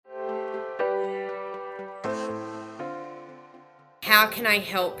how can I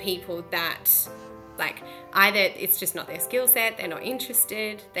help people that like either it's just not their skill set, they're not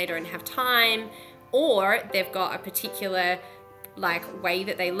interested, they don't have time, or they've got a particular like way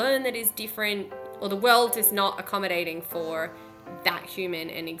that they learn that is different, or the world is not accommodating for that human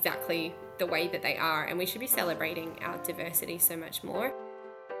and exactly the way that they are. And we should be celebrating our diversity so much more.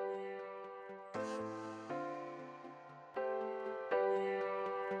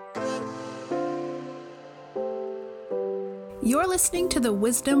 You're listening to the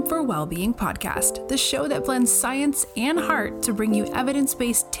Wisdom for Wellbeing podcast, the show that blends science and heart to bring you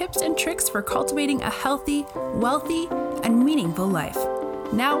evidence-based tips and tricks for cultivating a healthy, wealthy, and meaningful life.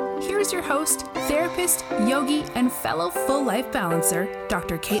 Now, here's your host, therapist, yogi, and fellow full life balancer,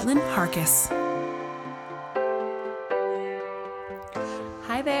 Dr. Caitlin Harkis.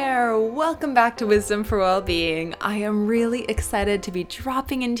 Hi there, welcome back to Wisdom for Wellbeing. I am really excited to be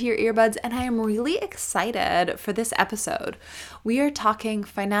dropping into your earbuds, and I am really excited for this episode. We are talking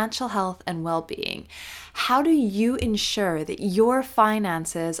financial health and well-being. How do you ensure that your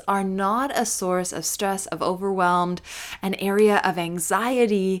finances are not a source of stress, of overwhelmed, an area of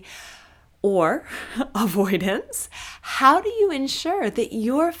anxiety, or avoidance? How do you ensure that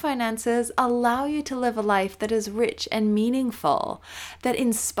your finances allow you to live a life that is rich and meaningful, that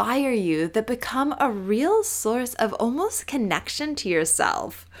inspire you, that become a real source of almost connection to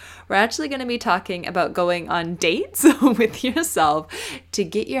yourself? We're actually going to be talking about going on dates with yourself to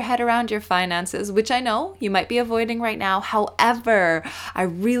get your head around your finances, which I know you might be avoiding right now. However, I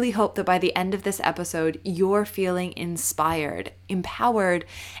really hope that by the end of this episode, you're feeling inspired, empowered,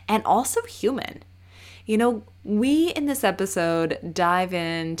 and also human. You know, we in this episode dive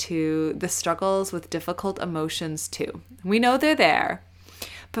into the struggles with difficult emotions too. We know they're there.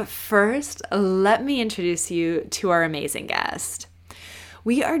 But first, let me introduce you to our amazing guest.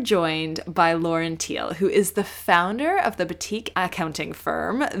 We are joined by Lauren Teal, who is the founder of the boutique accounting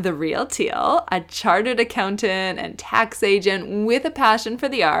firm, The Real Teal, a chartered accountant and tax agent with a passion for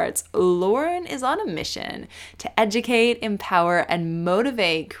the arts. Lauren is on a mission to educate, empower, and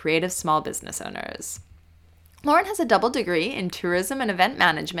motivate creative small business owners. Lauren has a double degree in tourism and event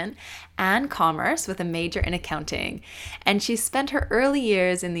management and commerce with a major in accounting, and she spent her early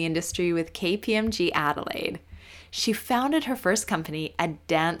years in the industry with KPMG Adelaide. She founded her first company, a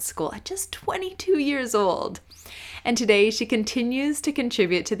dance school, at just 22 years old. And today she continues to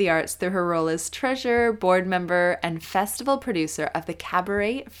contribute to the arts through her role as treasurer, board member, and festival producer of the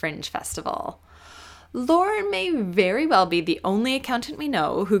Cabaret Fringe Festival. Lauren may very well be the only accountant we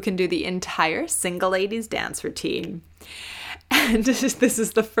know who can do the entire single ladies dance routine. And this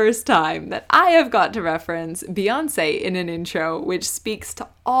is the first time that I have got to reference Beyonce in an intro, which speaks to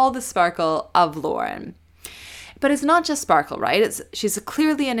all the sparkle of Lauren. But it's not just sparkle, right? She's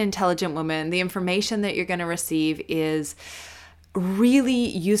clearly an intelligent woman. The information that you're going to receive is really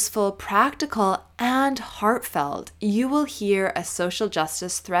useful, practical, and heartfelt. You will hear a social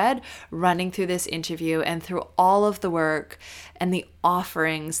justice thread running through this interview and through all of the work and the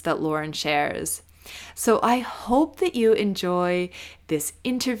offerings that Lauren shares. So I hope that you enjoy this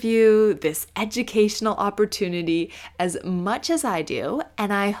interview, this educational opportunity as much as I do.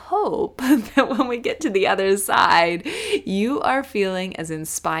 And I hope that when we get to the other side, you are feeling as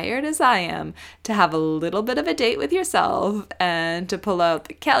inspired as I am to have a little bit of a date with yourself and to pull out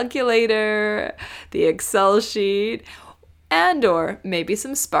the calculator, the Excel sheet, and or maybe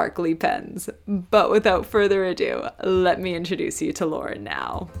some sparkly pens. But without further ado, let me introduce you to Lauren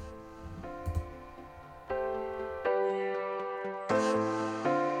now.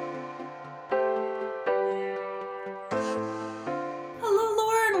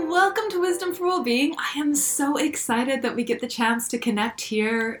 Welcome to Wisdom for Wellbeing. I am so excited that we get the chance to connect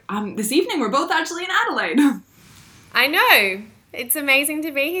here this evening. We're both actually in Adelaide. I know. It's amazing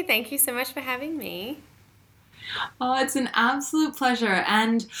to be here. Thank you so much for having me. Oh, it's an absolute pleasure.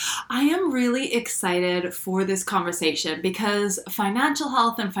 And I am really excited for this conversation because financial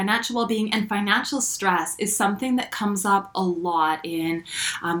health and financial well-being and financial stress is something that comes up a lot in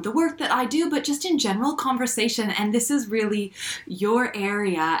the work that I do, but just in general conversation. And this is really your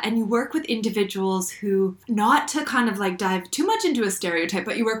area. And you work with individuals who, not to kind of like dive too much into a stereotype,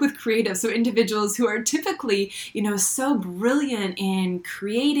 but you work with creatives. So individuals who are typically, so brilliant in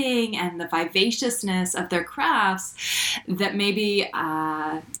creating and the vivaciousness of their craft, that maybe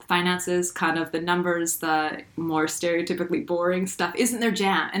finances, kind of the numbers, the more stereotypically boring stuff isn't their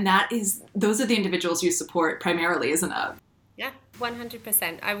jam. And those are the individuals you support primarily, isn't it? Yeah,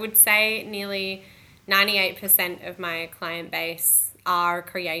 100%. I would say nearly 98% of my client base are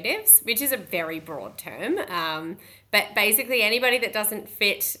creatives, which is a very broad term. But basically anybody that doesn't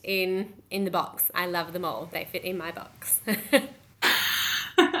fit in the box, I love them all. They fit in my box.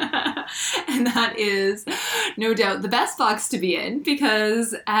 And that is no doubt the best box to be in,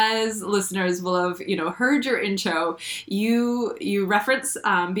 because as listeners will have, heard your intro, you reference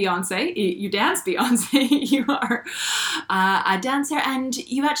Beyonce, you dance Beyonce, you are a dancer, and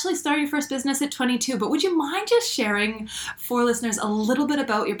you actually started your first business at 22. But would you mind just sharing for listeners a little bit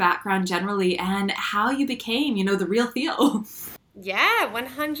about your background generally and how you became, the real Theo? Yeah,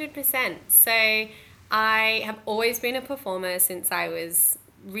 100%. So I have always been a performer since I was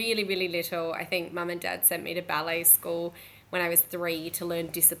really, really little. I think mum and dad sent me to ballet school when I was 3 to learn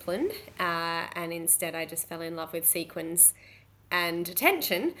discipline, and instead I just fell in love with sequins and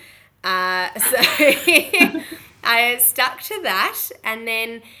attention. So I stuck to that, and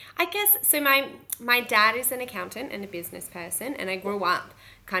then I guess, so my dad is an accountant and a business person, and I grew up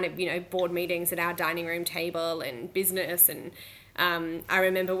kind of, board meetings at our dining room table and business, and I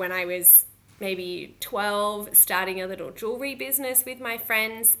remember when I was maybe 12, starting a little jewelry business with my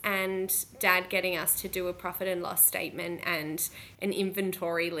friends, and dad getting us to do a profit and loss statement and an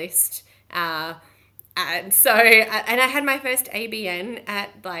inventory list. And I had my first ABN at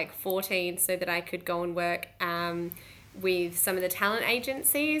like 14 so that I could go and work with some of the talent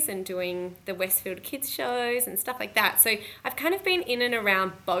agencies and doing the Westfield kids shows and stuff like that. So I've kind of been in and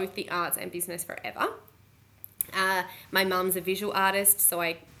around both the arts and business forever. My mum's a visual artist, so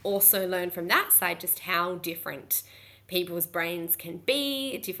I also learned from that side just how different people's brains can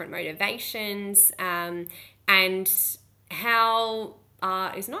be, different motivations, and how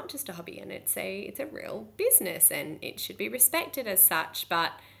art is not just a hobby, and it's a real business, and it should be respected as such,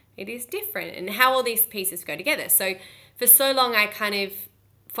 but it is different, and how all these pieces go together. So for so long I kind of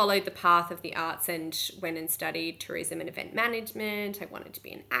followed the path of the arts and went and studied tourism and event management. I wanted to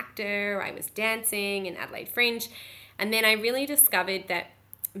be an actor. I was dancing in Adelaide Fringe. And then I really discovered that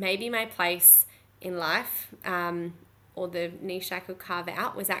maybe my place in life, or the niche I could carve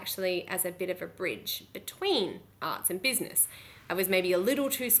out, was actually as a bit of a bridge between arts and business. I was maybe a little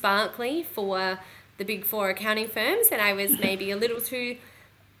too sparkly for the big 4 accounting firms, and I was maybe a little too,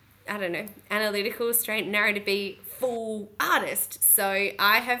 analytical, straight and narrow to be full artist. So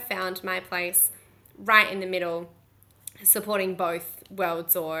I have found my place right in the middle, supporting both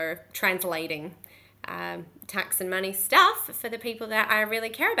worlds, or translating tax and money stuff for the people that I really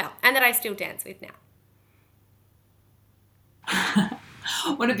care about and that I still dance with now.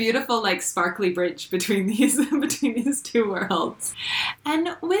 What a beautiful, sparkly bridge between these two worlds.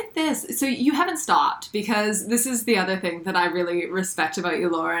 And with this, so you haven't stopped, because this is the other thing that I really respect about you,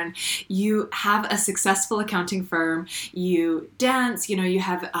 Lauren. You have a successful accounting firm. You dance. You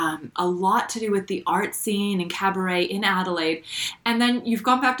have a lot to do with the art scene and cabaret in Adelaide, and then you've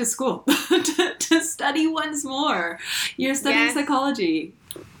gone back to school to study once more. You're studying psychology.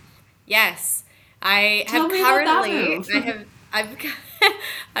 Yes, I've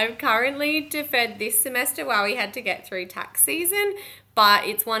currently deferred this semester while we had to get through tax season, but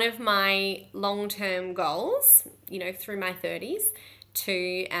it's one of my long-term goals, through my 30s,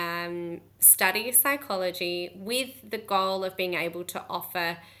 to study psychology with the goal of being able to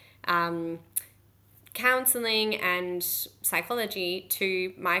offer counseling and psychology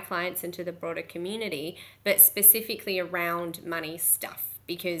to my clients and to the broader community, but specifically around money stuff,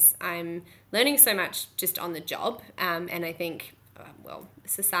 because I'm learning so much just on the job, and I think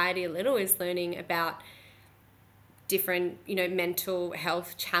society a little is learning about different, mental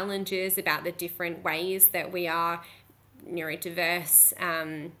health challenges, about the different ways that we are neurodiverse,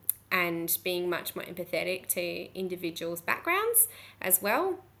 and being much more empathetic to individuals' backgrounds as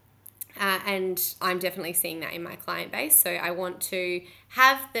well. And I'm definitely seeing that in my client base. So I want to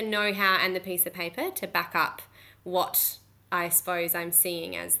have the know-how and the piece of paper to back up what I suppose I'm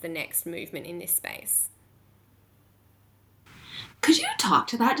seeing as the next movement in this space. Could you talk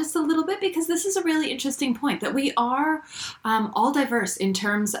to that just a little bit? Because this is a really interesting point, that we are all diverse in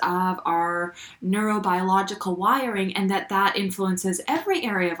terms of our neurobiological wiring, and that influences every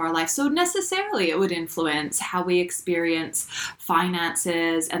area of our life. So necessarily it would influence how we experience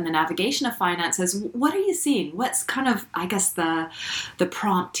finances and the navigation of finances. What are you seeing? What's kind of, I guess, the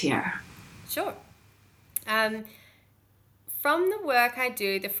prompt here? Sure. From the work I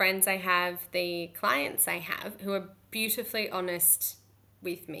do, the friends I have, the clients I have, who are beautifully honest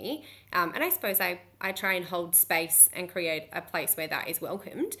with me, and I suppose I try and hold space and create a place where that is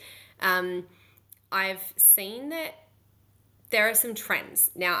welcomed. I've seen that there are some trends.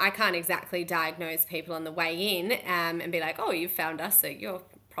 Now, I can't exactly diagnose people on the way in and be like, oh, you've found us, so you're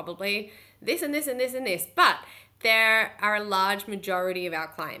probably this and this and this and this. But there are a large majority of our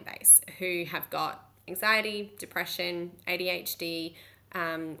client base who have got anxiety, depression, ADHD,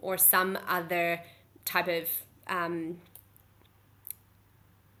 or some other type of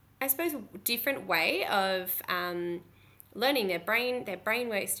I suppose, different way of learning. Their brain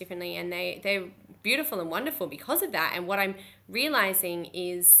works differently, and they're beautiful and wonderful because of that. And what I'm realizing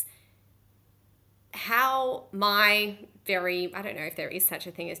is how my I don't know if there is such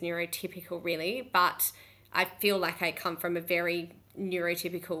a thing as neurotypical really, but I feel like I come from a very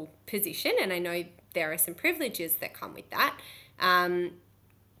neurotypical position, and I know there are some privileges that come with that.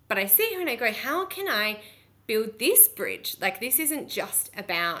 But I see her and I go, how can I build this bridge? Like, this isn't just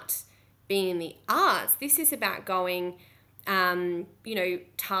about being in the arts. This is about going,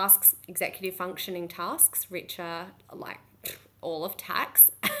 tasks, executive functioning tasks, which are like all of tax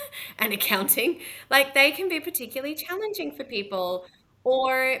and accounting. Like, they can be particularly challenging for people.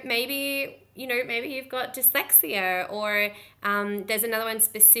 Or maybe you've got dyslexia, or there's another one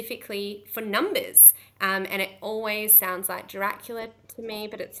specifically for numbers. And it always sounds like Dracula to me,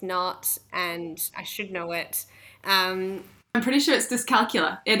 but it's not, and I should know it. I'm pretty sure it's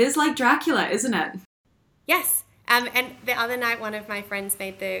dyscalculia. It is like Dracula, isn't it? Yes. And the other night, one of my friends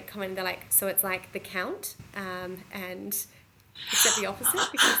made the comment, they're like, so it's like the Count, and except the opposite,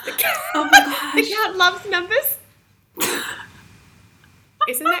 because the Count loves numbers.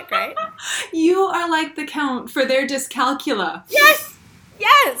 Isn't that great? You are like the Count for their dyscalculia. Yes.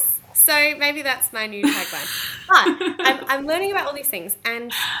 So maybe that's my new tagline. But I'm learning about all these things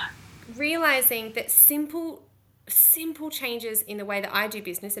and realizing that simple changes in the way that I do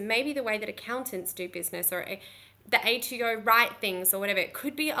business, and maybe the way that accountants do business, or the A2O write things or whatever, it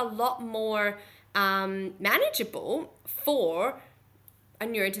could be a lot more manageable for a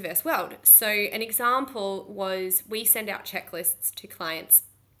neurodiverse world. So an example was, we send out checklists to clients,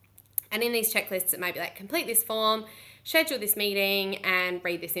 and in these checklists it might be like, complete this form, schedule this meeting, and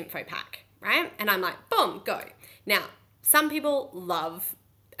read this info pack, right? And I'm like, boom, go. Now, some people love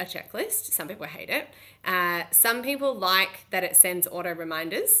a checklist, some people hate it. Some people like that it sends auto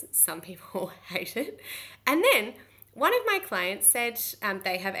reminders, some people hate it. And then one of my clients said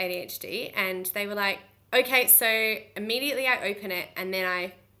they have ADHD, and they were like, okay, so immediately I open it and then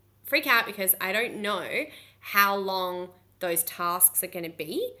I freak out because I don't know how long those tasks are going to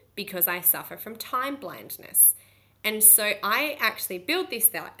be, because I suffer from time blindness. And so I actually build this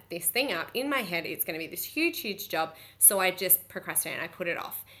thing up in my head. It's going to be this huge job. So I just procrastinate and I put it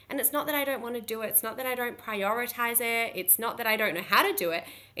off. And it's not that I don't want to do it. It's not that I don't prioritize it. It's not that I don't know how to do it.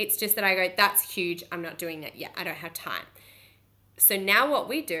 It's just that I go, that's huge. I'm not doing that yet. I don't have time. So now what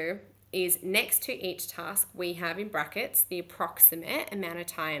we do is, next to each task, we have in brackets the approximate amount of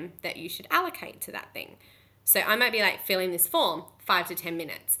time that you should allocate to that thing. So I might be like, filling this form, 5 to 10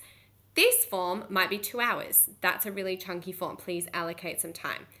 minutes. This form might be 2 hours. That's a really chunky form. Please allocate some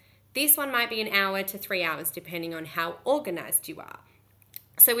time. This one might be 1 hour to 3 hours, depending on how organized you are.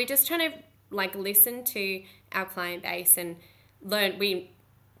 So we're just trying to like listen to our client base and learn. We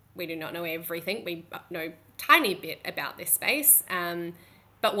do not know everything. We know a tiny bit about this space.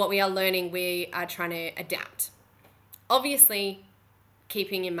 But what we are learning, we are trying to adapt. Obviously,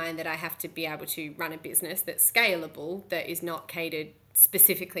 keeping in mind that I have to be able to run a business that's scalable, that is not catered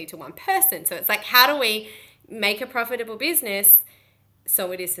specifically to one person. So it's like, how do we make a profitable business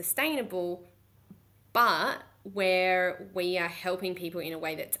so it is sustainable, but where we are helping people in a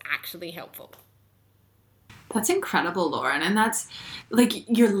way that's actually helpful? That's incredible, Lauren. And that's like,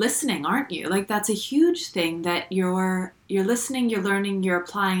 you're listening, aren't you? Like, that's a huge thing, that you're listening, you're learning, you're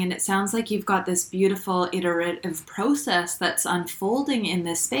applying. And it sounds like you've got this beautiful iterative process that's unfolding in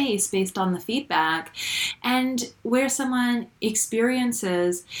this space based on the feedback. And where someone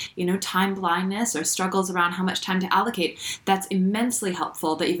experiences, time blindness or struggles around how much time to allocate, that's immensely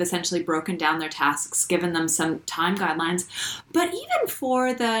helpful that you've essentially broken down their tasks, given them some time guidelines. But even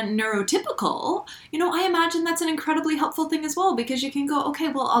for the neurotypical, I imagine that's an incredibly helpful thing as well, because you can go, okay,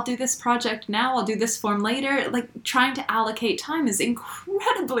 well, I'll do this project now, I'll do this form later. Like, trying to allocate time is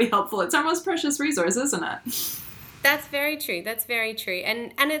incredibly helpful. It's our most precious resource, isn't it? That's very true. That's very true.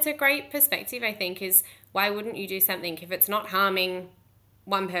 And it's a great perspective, I think, is why wouldn't you do something if it's not harming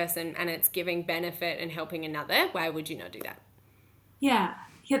one person and it's giving benefit and helping another? Why would you not do that? Yeah,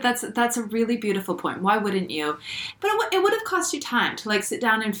 that's a really beautiful point. Why wouldn't you? But it would have cost you time to like sit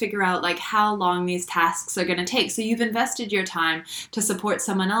down and figure out like how long these tasks are going to take. So you've invested your time to support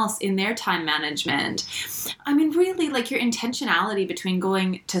someone else in their time management. I mean, really, like, your intentionality between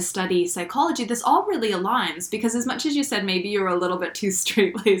going to study psychology, this all really aligns, because as much as you said maybe you're a little bit too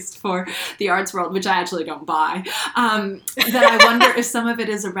straight-laced for the arts world, which I actually don't buy, that I wonder if some of it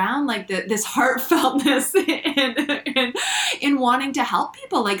is around like this heartfeltness in wanting to help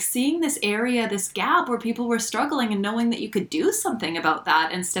people, like seeing this area, this gap where people were struggling and knowing that you could do something about that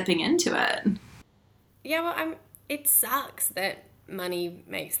and stepping into it. Yeah, well, it sucks that money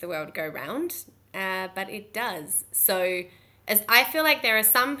makes the world go round, but it does. So as I feel like there are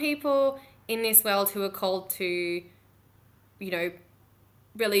some people in this world who are called to,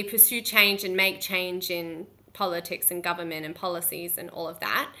 really pursue change and make change in politics and government and policies and all of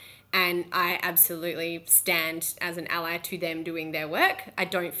that. And I absolutely stand as an ally to them doing their work. I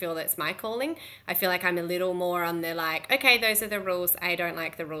don't feel that's my calling. I feel like I'm a little more on the okay, those are the rules. I don't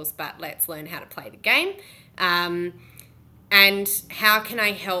like the rules, but let's learn how to play the game. And how can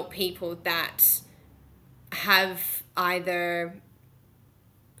I help people that have either,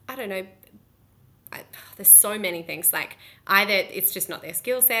 there's so many things, either it's just not their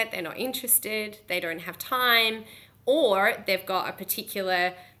skill set, they're not interested, they don't have time, or they've got a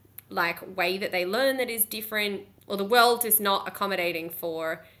particular way that they learn that is different, or the world is not accommodating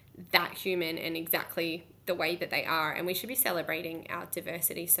for that human and exactly the way that they are. And we should be celebrating our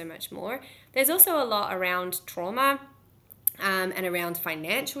diversity so much more. There's also a lot around trauma and around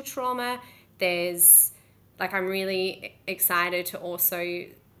financial trauma. There's I'm really excited to also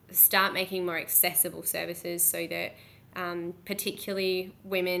start making more accessible services so that particularly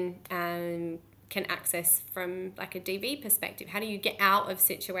women can access from a DV perspective. How do you get out of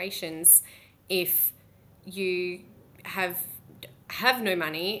situations if you have no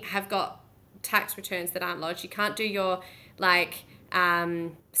money, have got tax returns that aren't lodged? You can't do your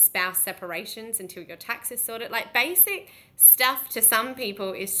spouse separations until your tax is sorted. Basic stuff to some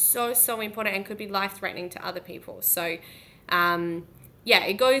people is so important and could be life-threatening to other people. So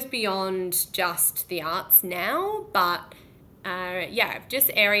it goes beyond just the arts now, but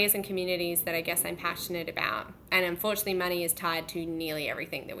just areas and communities that I guess I'm passionate about. And unfortunately, money is tied to nearly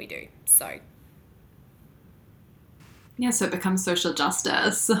everything that we do. So so it becomes social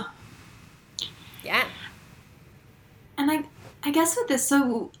justice. Yeah. And I guess with this,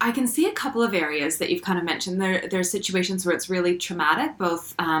 so I can see a couple of areas that you've kind of mentioned. There's situations where it's really traumatic,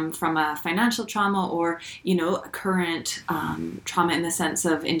 both from a financial trauma or, current trauma in the sense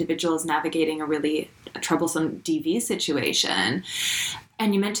of individuals navigating a really troublesome DV situation.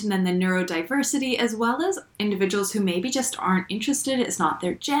 And you mentioned then the neurodiversity, as well as individuals who maybe just aren't interested. It's not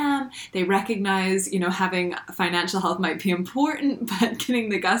their jam. They recognize, having financial health might be important, but getting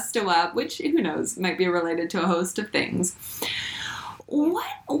the gusto up, which who knows, might be related to a host of things. What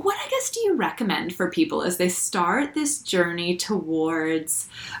I guess do you recommend for people as they start this journey towards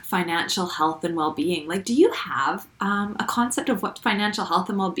financial health and well-being? Do you have a concept of what financial health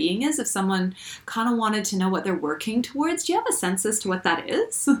and well-being is? If someone kind of wanted to know what they're working towards, do you have a sense as to what that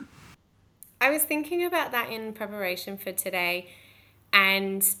is? I was thinking about that in preparation for today,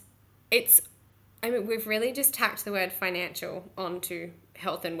 and we've really just tacked the word financial onto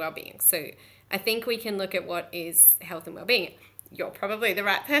health and well-being. So I think we can look at what is health and well-being. You're probably the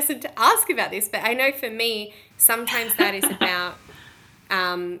right person to ask about this, but I know for me, sometimes that is about,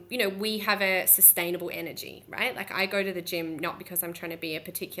 we have a sustainable energy, right? I go to the gym not because I'm trying to be a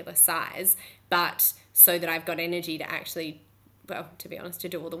particular size, but so that I've got energy to actually, to be honest, to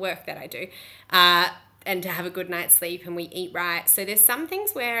do all the work that I do, and to have a good night's sleep, and we eat right. So there's some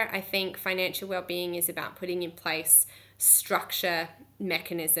things where I think financial well-being is about putting in place structure,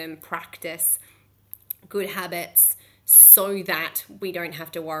 mechanism, practice, good habits, so that we don't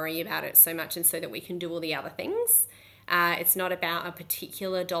have to worry about it so much and so that we can do all the other things. It's not about a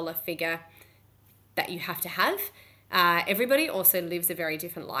particular dollar figure that you have to have. Everybody also lives a very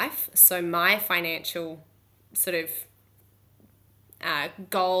different life. So my financial sort of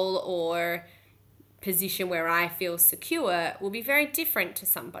goal or position where I feel secure will be very different to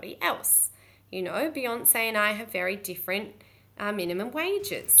somebody else. Beyonce and I have very different minimum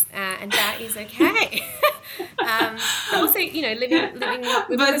wages, and that is okay. Also, living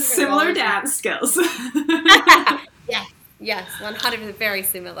but similar dance skills. Yes, 100% very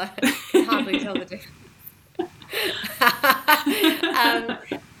similar. Can hardly tell the difference.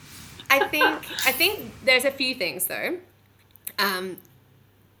 I think there's a few things though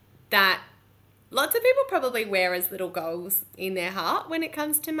that lots of people probably wear as little goals in their heart when it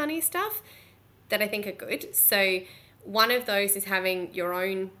comes to money stuff that I think are good. So one of those is having your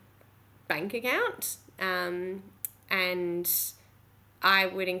own bank account, and I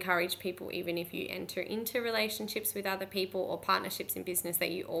would encourage people, even if you enter into relationships with other people or partnerships in business, that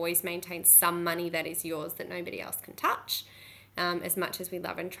you always maintain some money that is yours that nobody else can touch. As much as we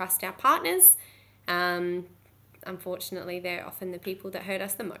love and trust our partners, unfortunately, they're often the people that hurt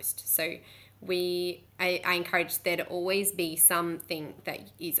us the most. So I encourage there to always be something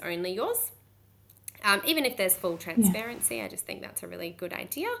that is only yours. Even if there's full transparency, I just think that's a really good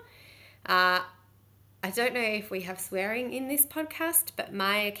idea. I don't know if we have swearing in this podcast, but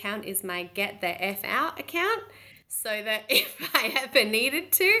my account is my get the F out account. so that if I ever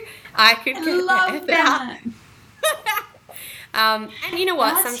needed to, I could get Love there. that. And you know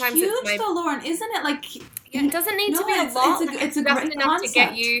what? That's Sometimes huge, it's my, though, Lauren. Isn't it? Like, yeah, it doesn't need to be a lot. It's a Just great enough concept. to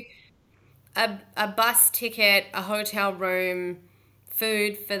get you a bus ticket, a hotel room,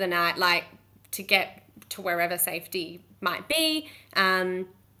 food for the night, like to get to wherever safety might be. And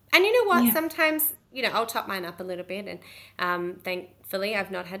you know what? Yeah. Sometimes, you know, I'll top mine up a little bit, and thankfully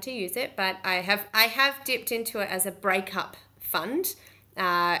I've not had to use it, but I have dipped into it as a breakup fund.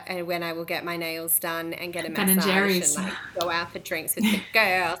 And when I will get my nails done and get a Ben and massage Jerry's. and like go out for drinks with the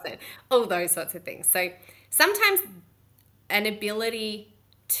girls and all those sorts of things. So sometimes an ability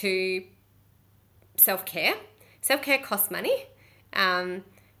to self-care costs money.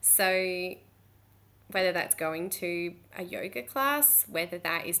 So whether that's going to a yoga class, whether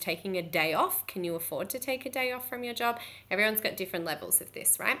that is taking a day off, can you afford to take a day off from your job? Everyone's got different levels of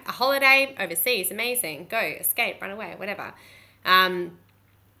this, right? A holiday overseas, amazing, go, escape, run away, whatever.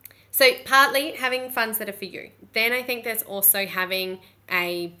 So partly having funds that are for you. Then I think there's also having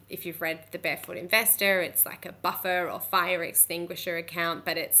if you've read The Barefoot Investor, it's like a buffer or fire extinguisher account,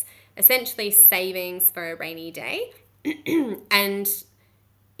 but it's essentially savings for a rainy day. And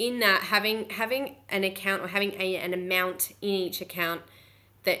in that, having an account or having an amount in each account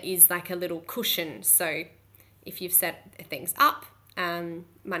that is like a little cushion. So if you've set things up,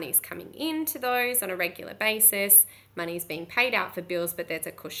 money's coming into those on a regular basis, money's being paid out for bills, but there's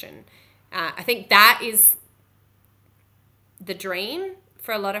a cushion. I think that is the dream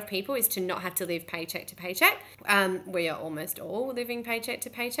for a lot of people, is to not have to live paycheck to paycheck. We are almost all living paycheck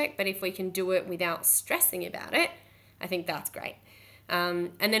to paycheck, but if we can do it without stressing about it, I think that's great.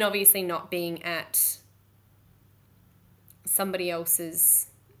 And then obviously not being at somebody else's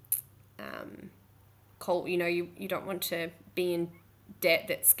call. You know, you don't want to be in debt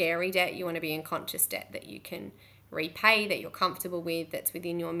that's scary debt. You want to be in conscious debt that you can repay, that you're comfortable with, that's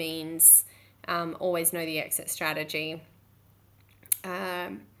within your means. Always know the exit strategy.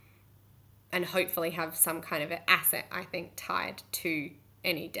 And hopefully have some kind of an asset, I think, tied to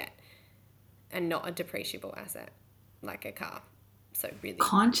any debt and not a depreciable asset like a car. So really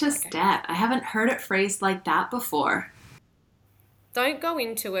Conscious debt. I haven't heard it phrased like that before. Don't go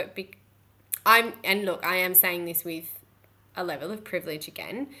into it. I am saying this with a level of privilege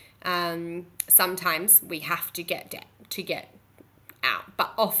again. Sometimes we have to get debt to get out,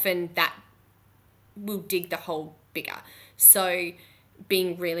 but often that will dig the hole bigger. So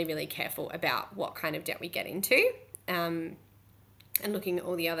being really, really careful about what kind of debt we get into, and looking at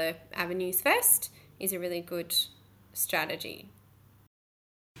all the other avenues first is a really good strategy.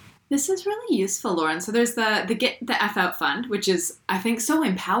 This is really useful, Lauren. So there's the Get the F Out Fund, which is, I think, so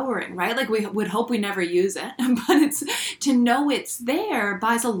empowering, right? Like, we would hope we never use it, but it's to know it's there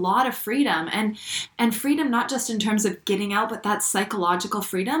buys a lot of freedom, and freedom not just in terms of getting out, but that psychological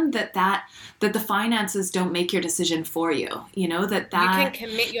freedom that the finances don't make your decision for you. You know, that you can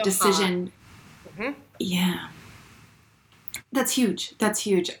commit your decision. Mm-hmm. Yeah. That's huge. That's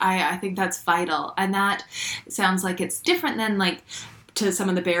huge. I think that's vital. And that sounds like it's different than like to some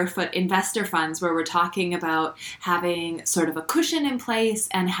of the Barefoot Investor funds, where we're talking about having sort of a cushion in place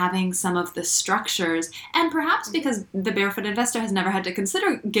and having some of the structures. And perhaps because the Barefoot Investor has never had to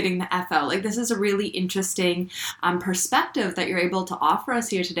consider getting the FO. Like, this is a really interesting perspective that you're able to offer us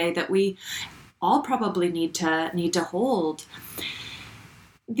here today that we all probably need to hold.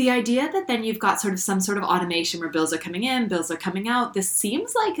 The idea that then you've got sort of some sort of automation where bills are coming in, bills are coming out, this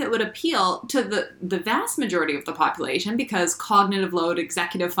seems like it would appeal to the vast majority of the population, because cognitive load,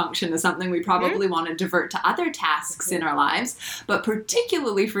 executive function is something we probably want to divert to other tasks in our lives, but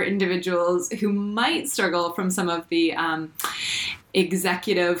particularly for individuals who might struggle from some of the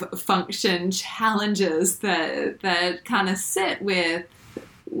executive function challenges that kind of sit with,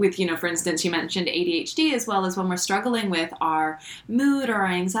 you know, for instance, you mentioned ADHD, as well as when we're struggling with our mood or our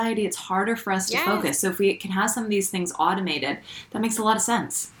anxiety, it's harder for us to focus. So if we can have some of these things automated, that makes a lot of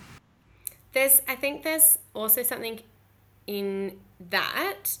sense. I think there's also something in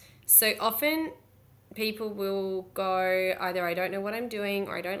that. So often people will go either, I don't know what I'm doing,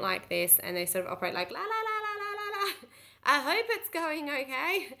 or I don't like this, and they sort of operate like, la, la, la, la, la, la, la. I hope it's going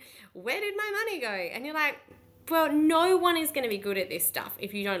okay. Where did my money go? And you're like, well, no one is going to be good at this stuff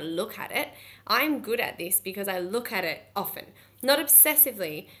if you don't look at it. I'm good at this because I look at it often. Not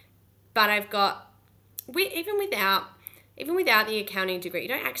obsessively, but I've got, even without the accounting degree, you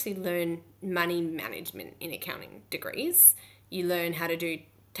don't actually learn money management in accounting degrees. You learn how to do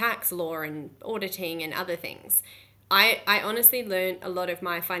tax law and auditing and other things. I honestly learned a lot of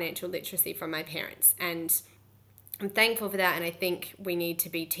my financial literacy from my parents, and I'm thankful for that, and I think we need to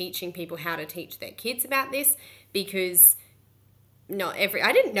be teaching people how to teach their kids about this, because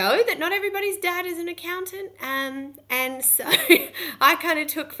I didn't know that not everybody's dad is an accountant, and so I kind of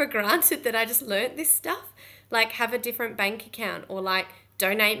took for granted that I just learnt this stuff, like have a different bank account, or like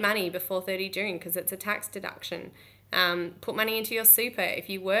donate money before 30 June because it's a tax deduction. Put money into your super if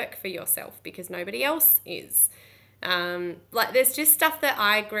you work for yourself because nobody else is. Like there's just stuff that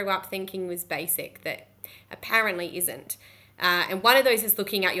I grew up thinking was basic that apparently isn't. And one of those is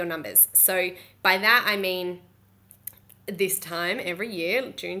looking at your numbers. So by that I mean this time every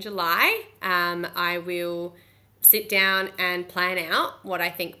year, June, July, I will sit down and plan out what I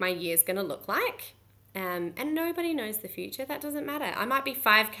think my year's going to look like. And nobody knows the future. That doesn't matter. I might be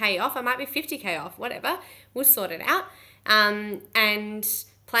 5K off. I might be 50K off, whatever. We'll sort it out. And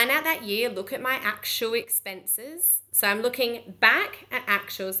plan out that year. Look at my actual expenses. So I'm looking back at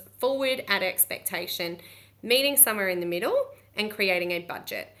actuals, forward at expectation, meeting somewhere in the middle and creating a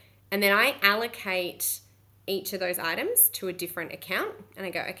budget. And then I allocate each of those items to a different account. And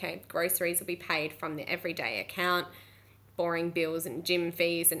I go, okay, groceries will be paid from the everyday account. Boring bills and gym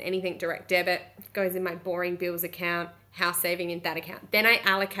fees and anything direct debit goes in my boring bills account, house saving in that account. Then I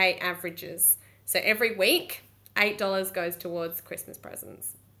allocate averages. So every week, $8 goes towards Christmas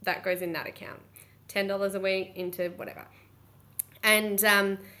presents. That goes in that account. $10 a week into whatever. And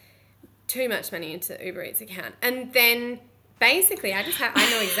too much money into Uber Eats account. And then basically I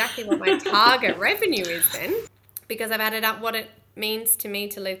know exactly what my target revenue is then, because I've added up what it means to me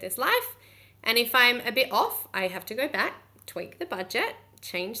to live this life. And if I'm a bit off, I have to go back, tweak the budget,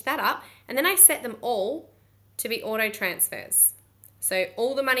 change that up, and then I set them all to be auto transfers. So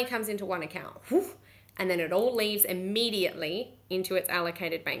all the money comes into one account, and then it all leaves immediately into its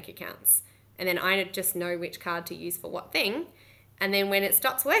allocated bank accounts. And then I just know which card to use for what thing. And then when it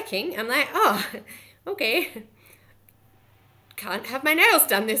stops working, I'm like, oh, okay, can't have my nails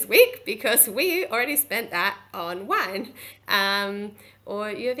done this week because we already spent that on wine.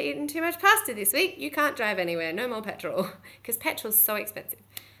 Or you've eaten too much pasta this week, you can't drive anywhere, no more petrol, because petrol's so expensive.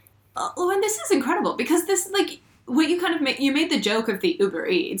 Oh, and this is incredible because this, like, what you kind of you made the joke of the Uber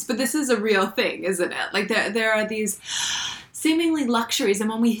Eats, but this is a real thing, isn't it? Like there are these seemingly luxuries, and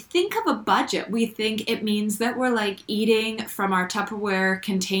when we think of a budget, we think it means that we're like eating from our Tupperware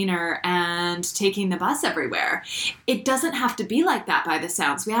container and taking the bus everywhere. It doesn't have to be like that by the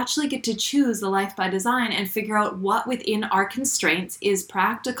sounds. We actually get to choose the life by design and figure out what within our constraints is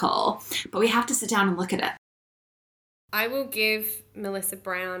practical, but we have to sit down and look at it. I will give Melissa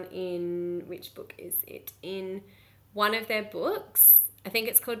Brown which book is it? In one of their books, I think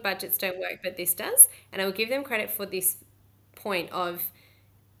it's called Budgets Don't Work, but this does. And I will give them credit for this point of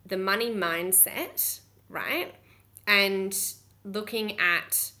the money mindset, right? And looking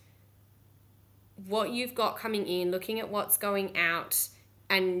at what you've got coming in, looking at what's going out,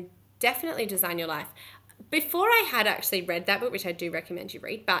 and definitely design your life. Before I had actually read that book, which I do recommend you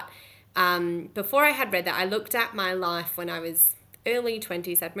read, but before I had read that, I looked at my life when I was early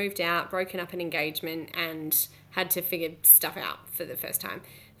 20s. I'd moved out, broken up an engagement, and had to figure stuff out for the first time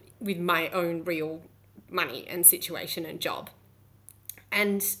with my own real money and situation and job.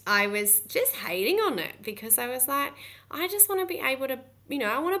 And I was just hating on it because I was like, I just want to be able to,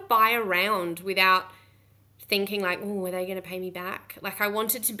 I want to buy around without thinking like, oh, are they going to pay me back? Like I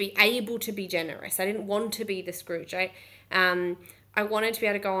wanted to be able to be generous. I didn't want to be the Scrooge, right? I wanted to be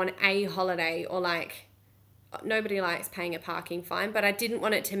able to go on a holiday, or like, nobody likes paying a parking fine, but I didn't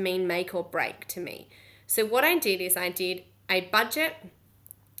want it to mean make or break to me. So what I did is I did a budget.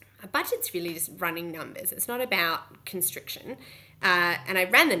 A budget's really just running numbers. It's not about constriction. And I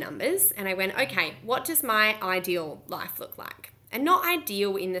ran the numbers and I went, okay, what does my ideal life look like? And not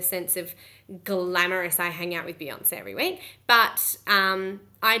ideal in the sense of glamorous, I hang out with Beyonce every week, but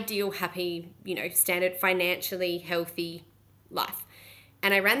ideal, happy, standard financially healthy life.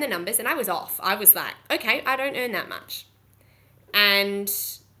 And I ran the numbers and I was off. I was like, okay, I don't earn that much. And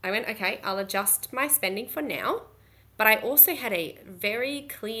I went, okay, I'll adjust my spending for now. But I also had a very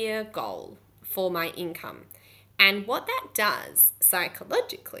clear goal for my income. And what that does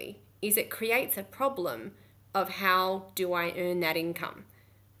psychologically is it creates a problem of how do I earn that income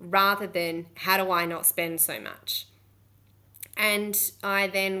rather than how do I not spend so much. And I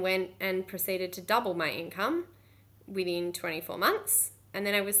then went and proceeded to double my income within 24 months. And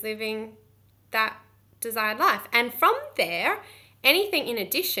then I was living that desired life. And from there, anything in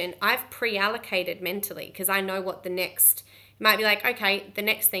addition, I've pre-allocated mentally because I know what the next, it might be like, okay, the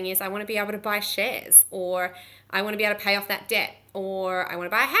next thing is I want to be able to buy shares, or I want to be able to pay off that debt, or I want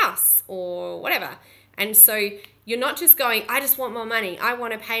to buy a house or whatever. And so you're not just going, I just want more money. I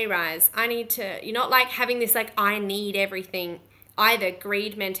want a pay rise. You're not like having this like, I need everything, either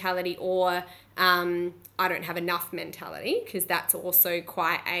greed mentality or I don't have enough mentality, because that's also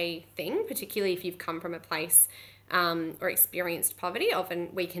quite a thing, particularly if you've come from a place or experienced poverty. Often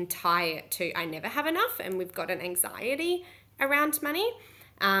we can tie it to, I never have enough, and we've got an anxiety around money.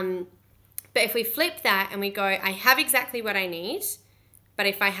 But if we flip that and we go, I have exactly what I need, but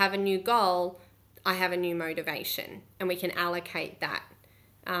if I have a new goal, I have a new motivation, and we can allocate that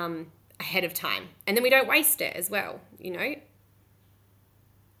ahead of time. And then we don't waste it as well, you know?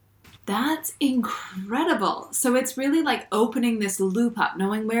 That's incredible. So it's really like opening this loop up,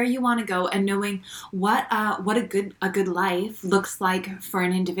 knowing where you want to go and knowing what a good life looks like for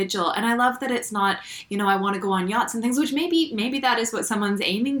an individual. And I love that it's not, you know, I want to go on yachts and things, which maybe that is what someone's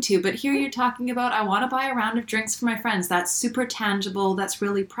aiming to. But here you're talking about, I want to buy a round of drinks for my friends. That's super tangible. That's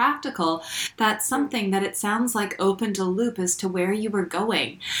really practical. That's something that it sounds like opened a loop as to where you were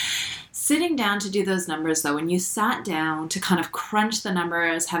going. Sitting down to do those numbers, though, when you sat down to kind of crunch the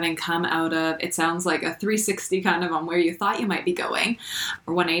numbers, having come out of, it sounds like a 360 kind of on where you thought you might be going,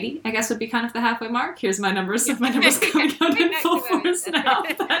 or 180, I guess would be kind of the halfway mark. Here's my numbers, so my numbers coming out in full force now.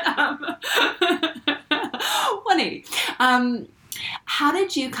 But, 180. How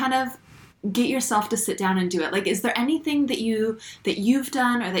did you kind of get yourself to sit down and do it? Like, is there anything that you've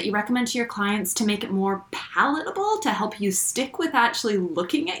done or that you recommend to your clients to make it more palatable, to help you stick with actually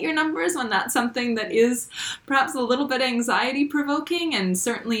looking at your numbers when that's something that is perhaps a little bit anxiety provoking, and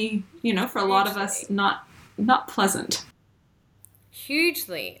certainly, you know, for a lot of us not pleasant?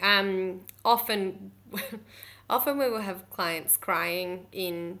 Hugely. Often we will have clients crying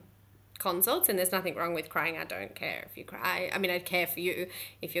in consults, and there's nothing wrong with crying. I don't care if you cry. I mean, I'd care for you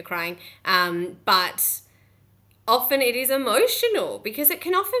if you're crying. But often it is emotional, because it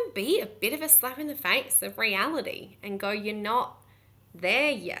can often be a bit of a slap in the face of reality and go, you're not there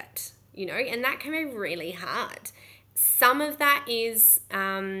yet, you know, and that can be really hard. Some of that is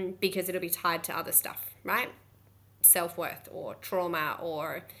because it'll be tied to other stuff, right? Self-worth or trauma,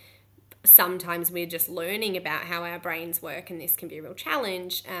 or sometimes we're just learning about how our brains work, and this can be a real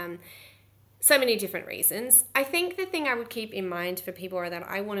challenge. So many different reasons. I think the thing I would keep in mind for people, or that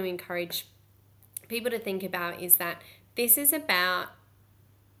I want to encourage people to think about, is that this is about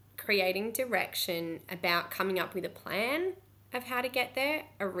creating direction, about coming up with a plan of how to get there,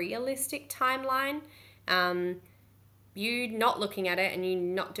 a realistic timeline. You not looking at it and you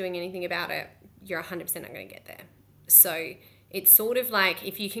not doing anything about it, you're 100% not going to get there. So it's sort of like,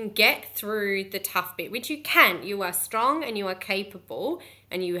 if you can get through the tough bit, which you can, you are strong and you are capable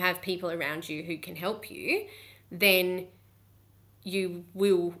and you have people around you who can help you, then you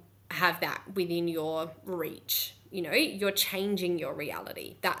will have that within your reach. You know, you're changing your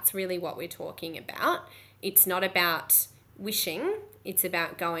reality. That's really what we're talking about. It's not about wishing. It's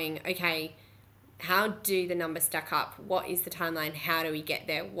about going, okay, how do the numbers stack up? What is the timeline? How do we get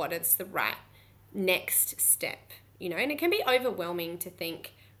there? What is the right next step? You know, and it can be overwhelming to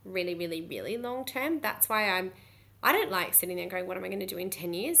think really, really, really long term. That's why I don't like sitting there going, what am I going to do in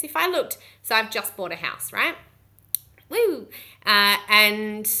 10 years? If I looked, so I've just bought a house, right? Woo!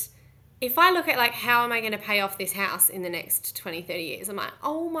 And if I look at like, how am I going to pay off this house in the next 20, 30 years? I'm like,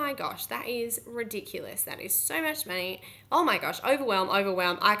 oh my gosh, that is ridiculous. That is so much money. Oh my gosh, overwhelm.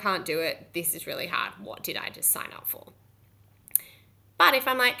 I can't do it. This is really hard. What did I just sign up for? But if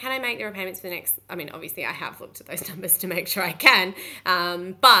I'm like, can I make the repayments for the next, I mean, obviously I have looked at those numbers to make sure I can,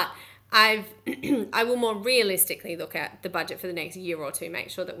 but I will more realistically look at the budget for the next year or two,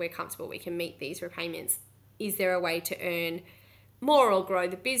 make sure that we're comfortable we can meet these repayments. Is there a way to earn more or grow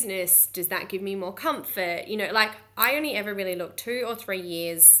the business? Does that give me more comfort? You know, like, I only ever really look 2 or 3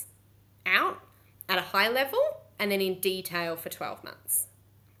 years out at a high level, and then in detail for 12 months,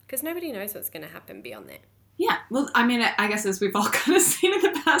 because nobody knows what's going to happen beyond that. Yeah, well, I mean, I guess as we've all kind of seen in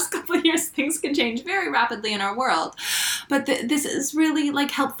the past couple of years, things can change very rapidly in our world. But this is really,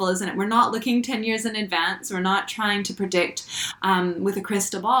 like, helpful, isn't it? We're not looking 10 years in advance. We're not trying to predict with a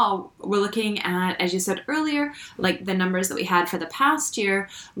crystal ball. We're looking at, as you said earlier, like the numbers that we had for the past year,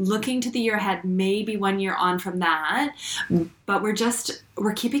 looking to the year ahead, maybe 1 year on from that. But we're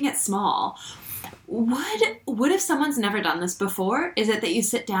keeping it small. What if someone's never done this before? Is it that you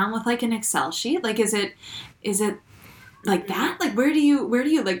sit down with like an Excel sheet? Like, is it like that? Like, where do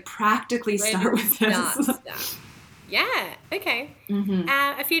you like practically start with this? Yeah. Okay. Mm-hmm.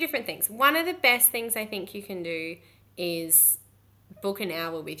 A few different things. One of the best things I think you can do is book an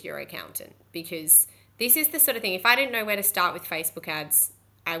hour with your accountant, because this is the sort of thing, if I didn't know where to start with Facebook ads,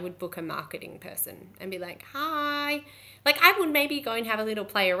 I would book a marketing person and be like, hi. Like, I would maybe go and have a little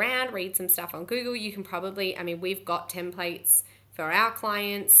play around, read some stuff on Google. You can probably, I mean, we've got templates for our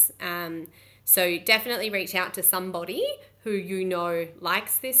clients. So definitely reach out to somebody who you know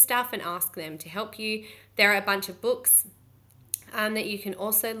likes this stuff and ask them to help you. There are a bunch of books that you can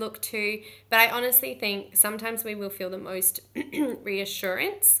also look to. But I honestly think sometimes we will feel the most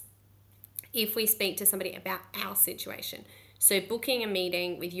reassurance if we speak to somebody about our situation. So booking a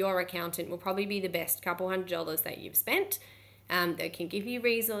meeting with your accountant will probably be the best couple $100 that you've spent. They can give you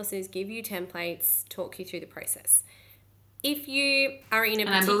resources, give you templates, talk you through the process. If you are in a and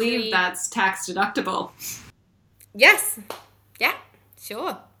I believe that's tax deductible. Yes. Yeah,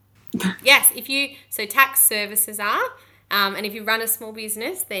 sure. Yes, so tax services are, and if you run a small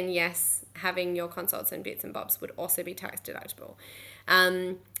business, then yes, having your consults and bits and bobs would also be tax deductible.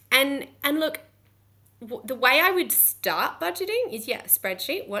 And look, the way I would start budgeting is,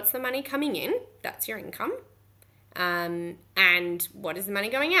 spreadsheet. What's the money coming in? That's your income. And what is the money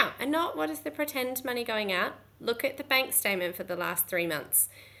going out? And not what is the pretend money going out. Look at the bank statement for the last 3 months.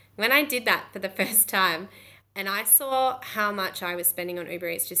 When I did that for the first time and I saw how much I was spending on Uber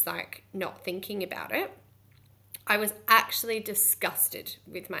Eats, just like not thinking about it, I was actually disgusted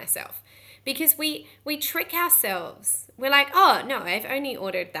with myself, because we trick ourselves. We're like, oh no, I've only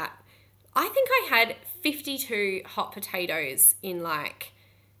ordered that. I think I had 52 hot potatoes in like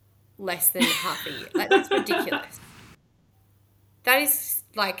less than half a year. Like, that's ridiculous.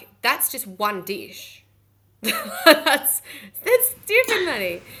 That's just one dish. that's stupid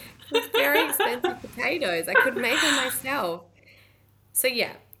money. It's very expensive potatoes. I could make them myself. So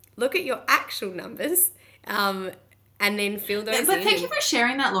yeah, look at your actual numbers, and then fill those in. But thank you for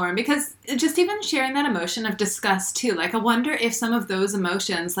sharing that, Lauren, because just even sharing that emotion of disgust too. Like, I wonder if some of those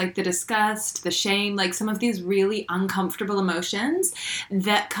emotions, like the disgust, the shame, like some of these really uncomfortable emotions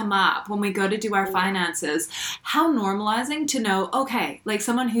that come up when we go to do our finances, how normalizing to know, okay, like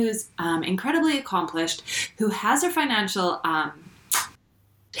someone who's incredibly accomplished, who has their financial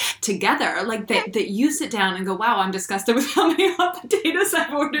together, like that you sit down and go, wow, I'm disgusted with how many hot potatoes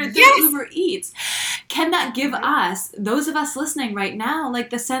I've ordered through Uber Eats. Can that give us, those of us listening right now,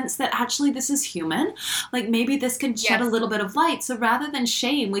 like the sense that actually this is human? Like maybe this can shed a little bit of light. So rather than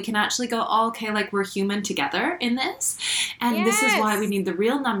shame, we can actually go, oh, okay, like we're human together in this. And this is why we need the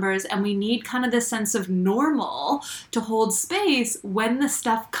real numbers, and we need kind of this sense of normal to hold space when the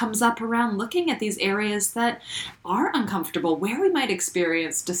stuff comes up around looking at these areas that are uncomfortable, where we might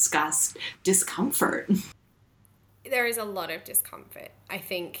experience disgust, discomfort. There is a lot of discomfort. I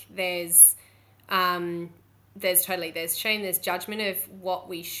think there's shame, there's judgment of what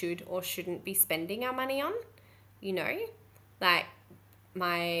we should or shouldn't be spending our money on. You know, like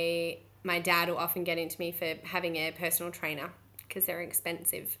my dad will often get into me for having a personal trainer because they're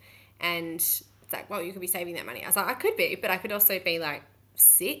expensive, and it's like, well, you could be saving that money. I was like, I could be, but I could also be like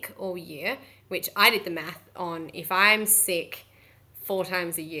sick all year, which I did the math on. If I'm sick 4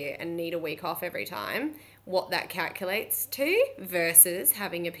 times a year and need a week off every time, what that calculates to versus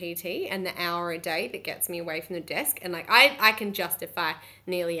having a PT and the hour a day that gets me away from the desk. And like I can justify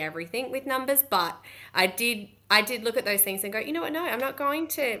nearly everything with numbers, but I did look at those things and go, you know what, no, I'm not going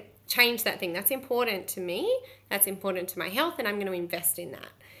to change that thing. That's important to me, that's important to my health, and I'm going to invest in that.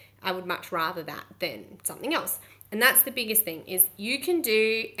 I would much rather that than something else. And that's the biggest thing, is you can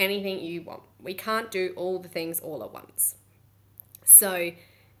do anything you want. We can't do all the things all at once. So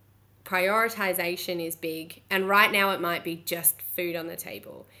prioritization is big, and right now it might be just food on the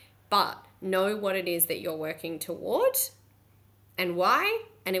table, but know what it is that you're working toward and why,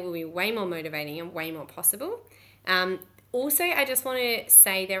 and it will be way more motivating and way more possible. Also, I just want to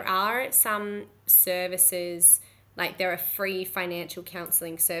say there are some services, like there are free financial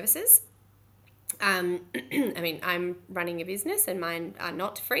counseling services. I mean, I'm running a business and mine are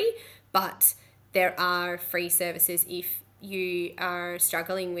not free, but there are free services if you are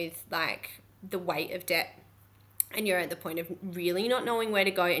struggling with like the weight of debt and you're at the point of really not knowing where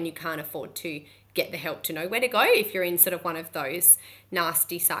to go and you can't afford to get the help to know where to go. If you're in sort of one of those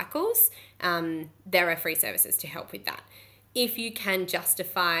nasty cycles, there are free services to help with that. If you can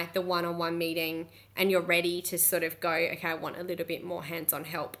justify the one-on-one meeting and you're ready to sort of go, okay, I want a little bit more hands-on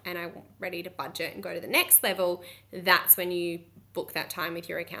help and I'm ready to budget and go to the next level, that's when you book that time with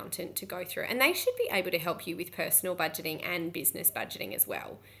your accountant to go through. And they should be able to help you with personal budgeting and business budgeting as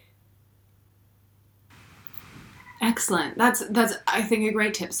well. Excellent. That's I think a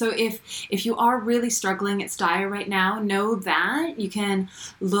great tip. So if you are really struggling at Steyr right now, know that you can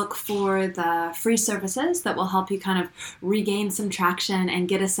look for the free services that will help you kind of regain some traction and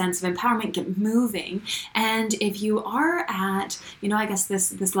get a sense of empowerment, get moving. And if you are at, I guess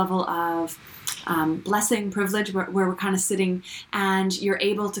this level of blessing, privilege, where we're kind of sitting and you're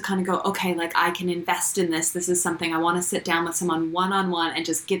able to kind of go, okay, like I can invest in this. This is something I want to sit down with someone one-on-one and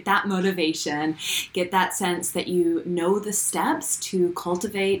just get that motivation, get that sense that you know the steps to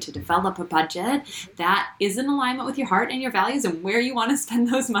cultivate, to develop a budget that is in alignment with your heart and your values and where you want to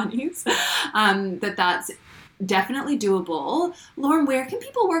spend those monies, that's definitely doable. Lauren, where can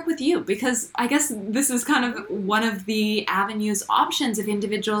people work with you? Because I guess this is kind of one of the avenues, options if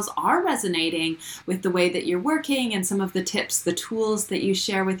individuals are resonating with the way that you're working and some of the tips, the tools that you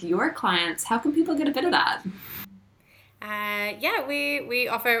share with your clients. How can people get a bit of that? We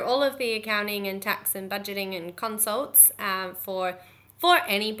offer all of the accounting and tax and budgeting and consults for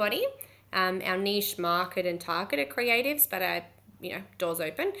anybody. Our niche market and target are creatives, but doors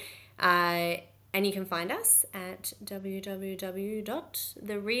open. And you can find us at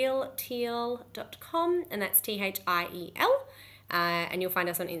www.therealteal.com, and that's THIEL. And you'll find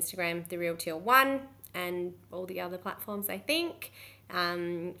us on Instagram, TheRealTeal1, and all the other platforms, I think.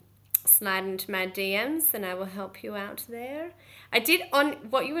 Slide into my DMs and I will help you out there. I did, on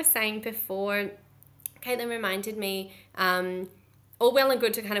what you were saying before, Caitlin reminded me, all well and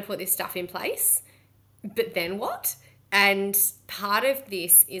good to kind of put this stuff in place, but then what? And part of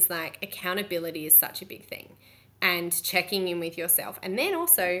this is like accountability is such a big thing, and checking in with yourself, and then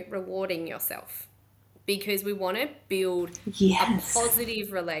also rewarding yourself, because we want to build a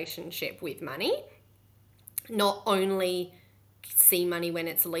positive relationship with money, not only see money when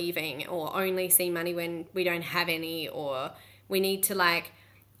it's leaving or only see money when we don't have any, or we need to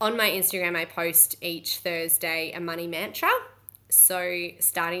on my Instagram, I post each Thursday a money mantra. So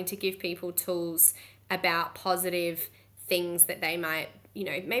starting to give people tools about positive things that they might,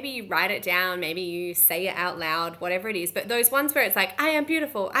 maybe you write it down, maybe you say it out loud, whatever it is. But those ones where it's like, I am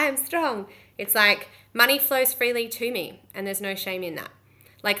beautiful, I am strong. It's like money flows freely to me and there's no shame in that.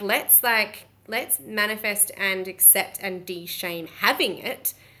 Let's manifest and accept and de-shame having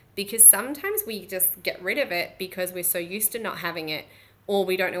it, because sometimes we just get rid of it because we're so used to not having it, or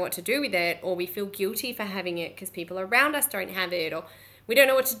we don't know what to do with it, or we feel guilty for having it because people around us don't have it, or we don't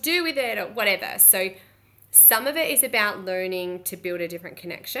know what to do with it, or whatever. So some of it is about learning to build a different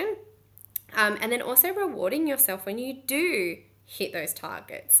connection, and then also rewarding yourself when you do hit those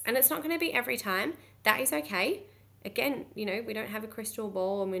targets. And it's not going to be every time. That is okay. Again, we don't have a crystal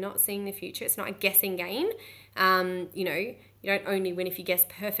ball and we're not seeing the future. It's not a guessing game. You don't only win if you guess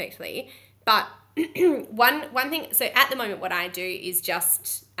perfectly. But one thing, so at the moment what I do is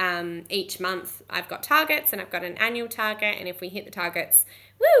just each month I've got targets and I've got an annual target. And if we hit the targets,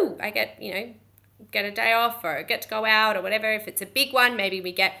 I get a day off or get to go out or whatever. If it's a big one, maybe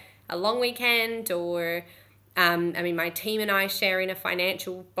we get a long weekend, or my team and I share in a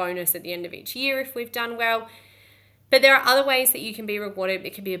financial bonus at the end of each year if we've done well. But there are other ways that you can be rewarded.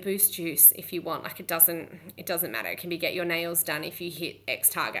 It could be a boost juice if you want. It doesn't matter. It can be get your nails done if you hit X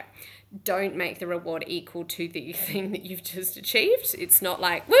target. Don't make the reward equal to the thing that you've just achieved. It's not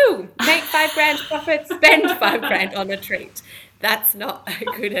like, make $5,000 profit, spend $5,000 on a treat. That's not a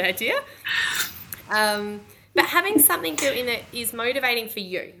good idea. But having something built in that is motivating for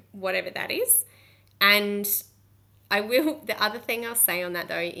you, whatever that is. And the other thing I'll say on that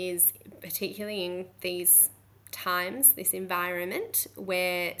though is, particularly in these times, this environment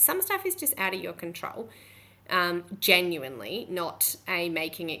where some stuff is just out of your control, genuinely, not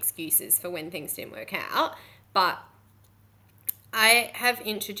making excuses for when things didn't work out, but I have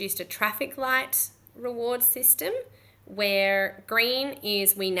introduced a traffic light reward system where green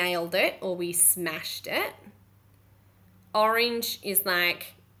is we nailed it or we smashed it. Orange is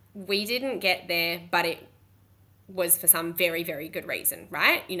like we didn't get there, but it was for some very, very good reason,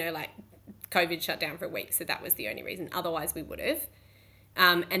 right? COVID shut down for a week, so that was the only reason. Otherwise, we would have.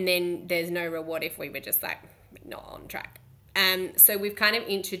 And then there's no reward if we were just not on track. So we've kind of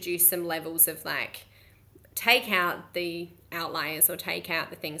introduced some levels of take out the outliers or take out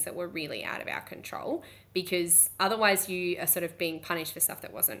the things that were really out of our control, because otherwise you are sort of being punished for stuff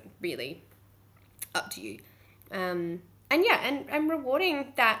that wasn't really up to you. And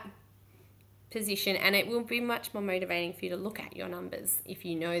rewarding that position, and it will be much more motivating for you to look at your numbers if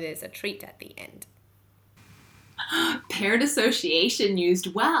you know there's a treat at the end. Paired association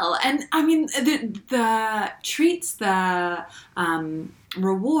used well. And the treats, the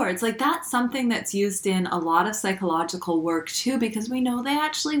rewards, like that's something that's used in a lot of psychological work too, because we know they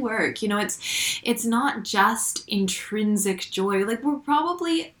actually work. It's not just intrinsic joy. Like we're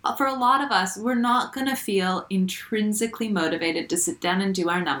probably, for a lot of us, we're not going to feel intrinsically motivated to sit down and do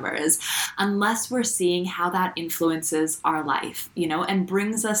our numbers unless we're seeing how that influences our life, and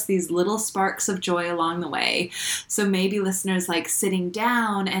brings us these little sparks of joy along the way. So maybe listeners, like sitting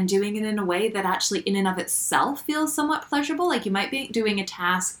down and doing it in a way that actually in and of itself feels somewhat pleasurable. Like you might be doing a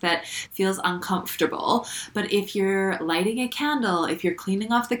task that feels uncomfortable, but if you're lighting a candle, if you're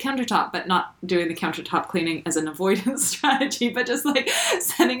cleaning off the countertop, but not doing the countertop cleaning as an avoidance strategy, but just like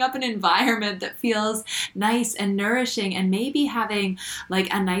setting up an environment that feels nice and nourishing, and maybe having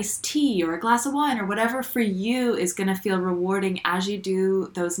like a nice tea or a glass of wine or whatever for you is going to feel rewarding as you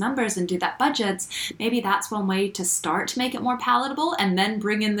do those numbers and do that budgets. Maybe that's one way to start to make it more palatable, and then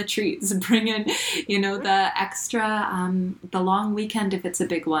bring in the treats, bring in, the extra, the long weekend if it's a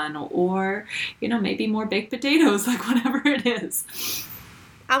big one, or, maybe more baked potatoes, like whatever it is.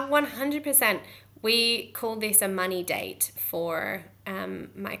 100%. We call this a money date for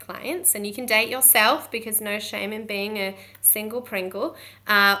my clients, and you can date yourself because no shame in being a single Pringle,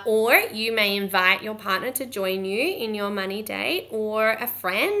 or you may invite your partner to join you in your money date, or a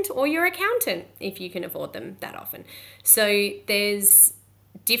friend, or your accountant if you can afford them that often. So there's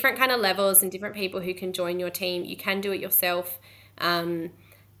different kind of levels and different people who can join your team. You can do it yourself. And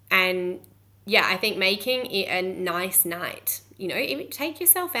yeah, I think making it a nice night, even take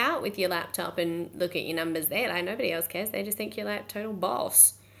yourself out with your laptop and look at your numbers there. Like nobody else cares. They just think you're like total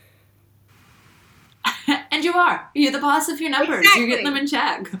boss. And you are. You're the boss of your numbers. Exactly. You're getting them in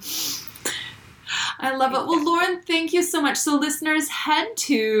check. I love it. Well, Lauren, thank you so much. So listeners, head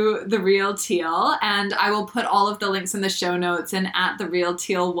to The Real Teal, and I will put all of the links in the show notes, and at The Real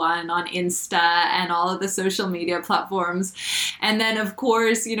Teal 1 on Insta and all of the social media platforms. And then, of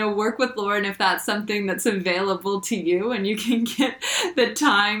course, work with Lauren if that's something that's available to you, and you can get the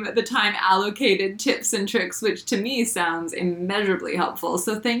time allocated tips and tricks, which to me sounds immeasurably helpful.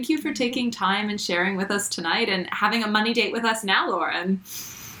 So thank you for taking time and sharing with us tonight and having a money date with us now, Lauren.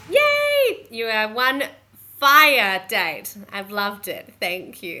 Yay! You are one fire date. I've loved it.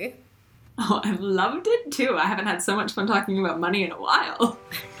 Thank you. Oh, I've loved it too. I haven't had so much fun talking about money in a while.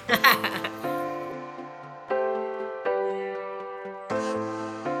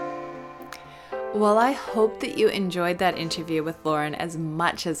 Well, I hope that you enjoyed that interview with Lauren as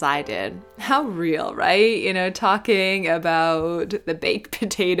much as I did. How real, right? Talking about the baked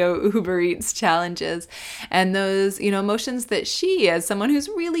potato Uber Eats challenges and those, emotions that she, as someone who's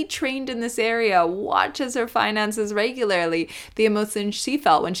really trained in this area, watches her finances regularly, the emotions she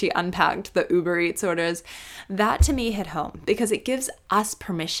felt when she unpacked the Uber Eats orders. That to me hit home because it gives us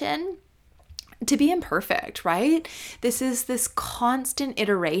permission to be imperfect, right? This is this constant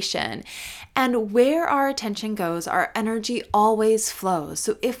iteration. And where our attention goes, our energy always flows.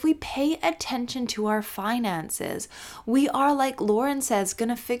 So if we pay attention to our finances, we are, like Lauren says, going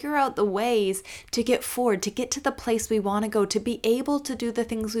to figure out the ways to get forward, to get to the place we want to go, to be able to do the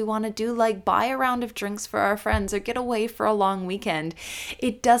things we want to do, like buy a round of drinks for our friends or get away for a long weekend.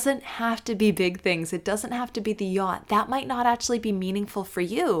 It doesn't have to be big things. It doesn't have to be the yacht. That might not actually be meaningful for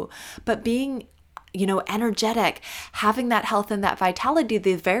you, but being energetic, having that health and that vitality,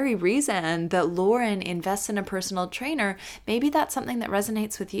 the very reason that Lauren invests in a personal trainer, maybe that's something that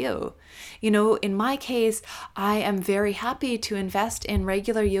resonates with you. In my case, I am very happy to invest in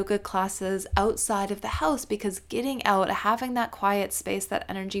regular yoga classes outside of the house because getting out, having that quiet space, that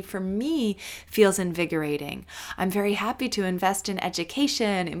energy for me feels invigorating. I'm very happy to invest in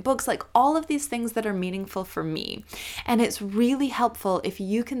education, in books, like all of these things that are meaningful for me. And it's really helpful if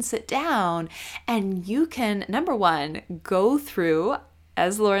you can sit down and you can, number one, go through,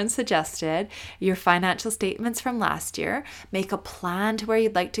 as Lauren suggested, your financial statements from last year, make a plan to where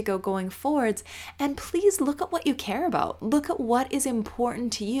you'd like to go going forwards, and please look at what you care about. Look at what is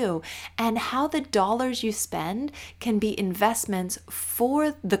important to you and how the dollars you spend can be investments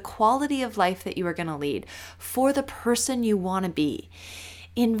for the quality of life that you are going to lead, for the person you want to be.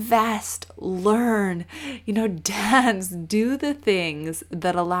 Invest, learn, dance, do the things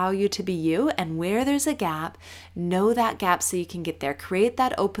that allow you to be you. And where there's a gap, know that gap so you can get there. Create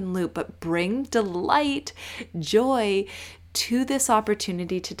that open loop, but bring delight, joy to this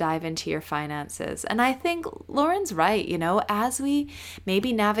opportunity to dive into your finances. And I think Lauren's right, as we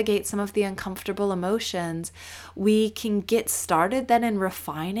maybe navigate some of the uncomfortable emotions, we can get started then in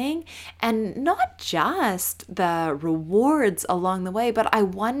refining, and not just the rewards along the way, but I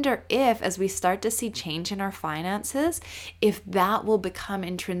wonder if, as we start to see change in our finances, if that will become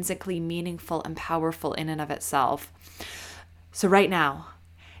intrinsically meaningful and powerful in and of itself. So right now,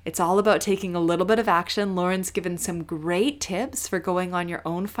 it's all about taking a little bit of action. Lauren's given some great tips for going on your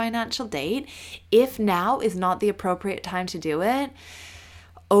own financial date. If now is not the appropriate time to do it,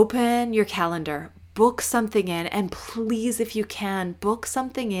 open your calendar, book something in, and please, if you can, book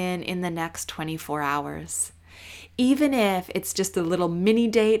something in the next 24 hours. Even if it's just a little mini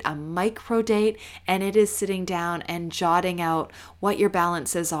date, a micro date, and it is sitting down and jotting out what your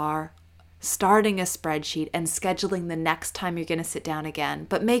balances are, starting a spreadsheet and scheduling the next time you're going to sit down again.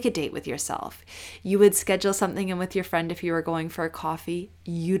 But make a date with yourself. You would schedule something in with your friend if you were going for a coffee.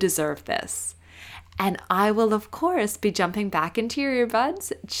 You deserve this. And I will, of course, be jumping back into your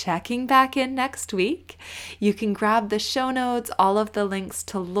earbuds, checking back in next week. You can grab the show notes, all of the links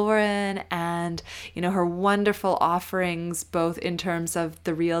to Lauren and, her wonderful offerings, both in terms of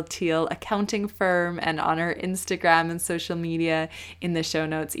the Real Teal accounting firm and on her Instagram and social media in the show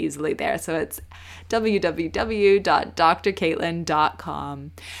notes easily there. So it's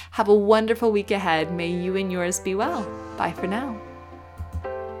www.drcaitlin.com. Have a wonderful week ahead. May you and yours be well. Bye for now.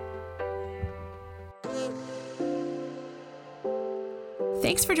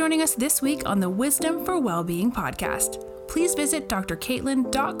 Thanks for joining us this week on the Wisdom for Wellbeing podcast. Please visit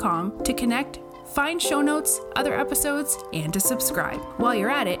drcaitlin.com to connect, find show notes, other episodes, and to subscribe. While you're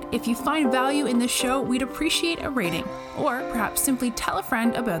at it, if you find value in this show, we'd appreciate a rating, or perhaps simply tell a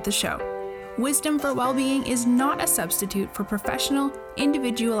friend about the show. Wisdom for Wellbeing is not a substitute for professional,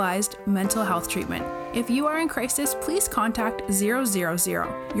 individualized mental health treatment. If you are in crisis, please contact 000,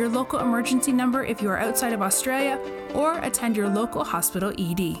 your local emergency number if you are outside of Australia, or attend your local hospital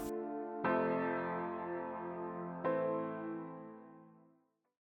ED.